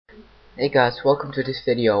Hey guys, welcome to this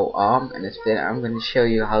video. In this video I'm going to show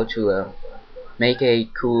you how to make a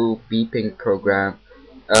cool beeping program.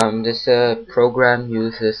 This program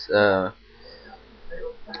uses the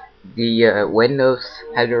Windows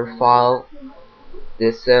header file.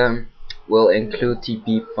 This will include the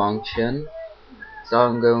beep function. So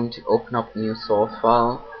I'm going to open up a new source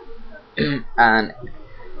file and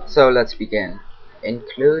so let's begin.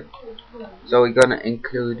 Include. So we're gonna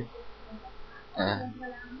include uh,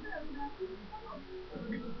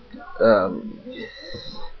 um,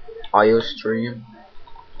 IOStream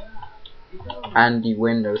and the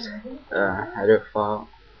Windows header file.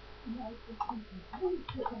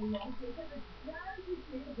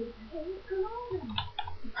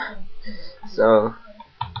 So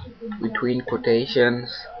between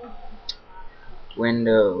quotations,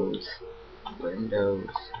 Windows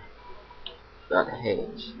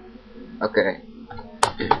H. Okay.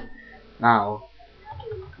 Now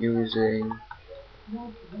using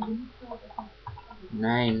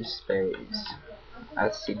namespace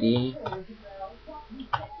std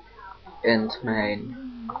int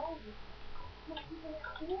main.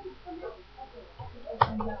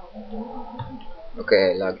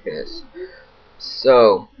 Okay, like this.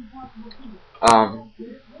 So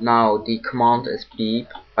now the command is beep.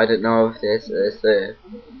 I don't know if this is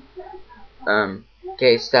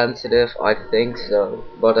case sensitive. I think so,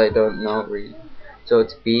 but I don't know really. So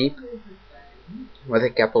it's beep with a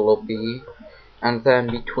capital B, and then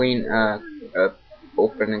between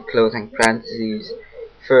open and closing parentheses,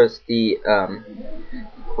 first the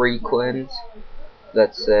frequency,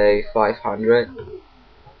 let's say 500,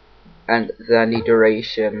 and then the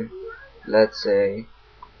duration, let's say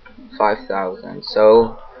 5000.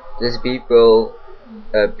 So this beep will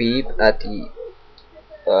beep at the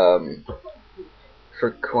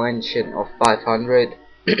frequency of 500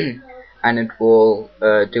 and it will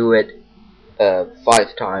do it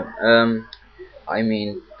 5 times. I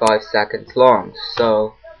mean 5 seconds long.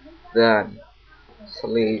 So then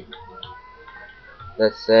sleep,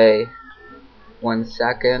 let's say 1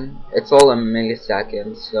 second. It's all in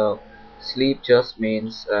milliseconds. So sleep just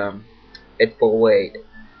means it will wait.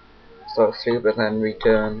 So sleep and then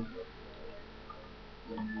return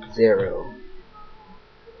 0.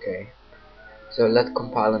 Okay. So let's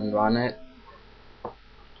compile and run it.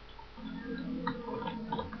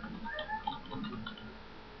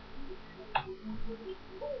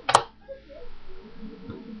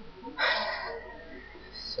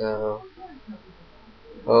 So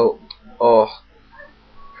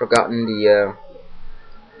forgotten the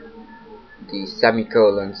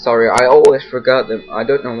semicolon. Sorry, I always forgot them. I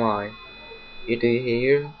don't know why. Do you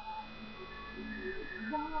hear?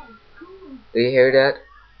 Do you hear that?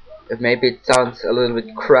 Maybe it sounds a little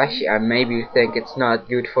bit crashy, and maybe you think it's not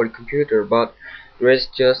good for the computer, but there is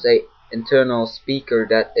just a internal speaker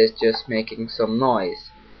that is just making some noise.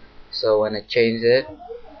 So when I change it,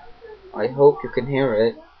 I hope you can hear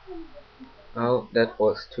it. Oh, that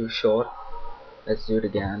was too short. Let's do it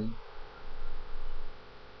again.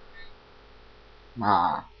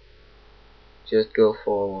 Just go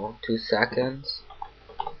for 2 seconds.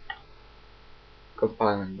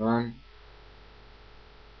 Compile and run.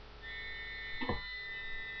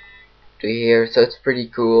 To hear, so it's pretty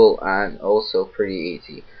cool and also pretty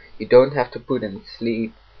easy. You don't have to put in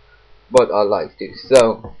sleep, but I like to.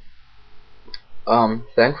 So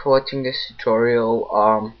thanks for watching this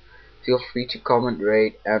tutorial. Feel free to comment,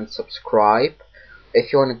 rate and subscribe.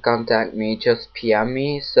 If you want to contact me, just PM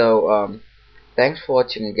me. So thanks for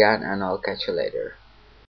watching again, and I'll catch you later.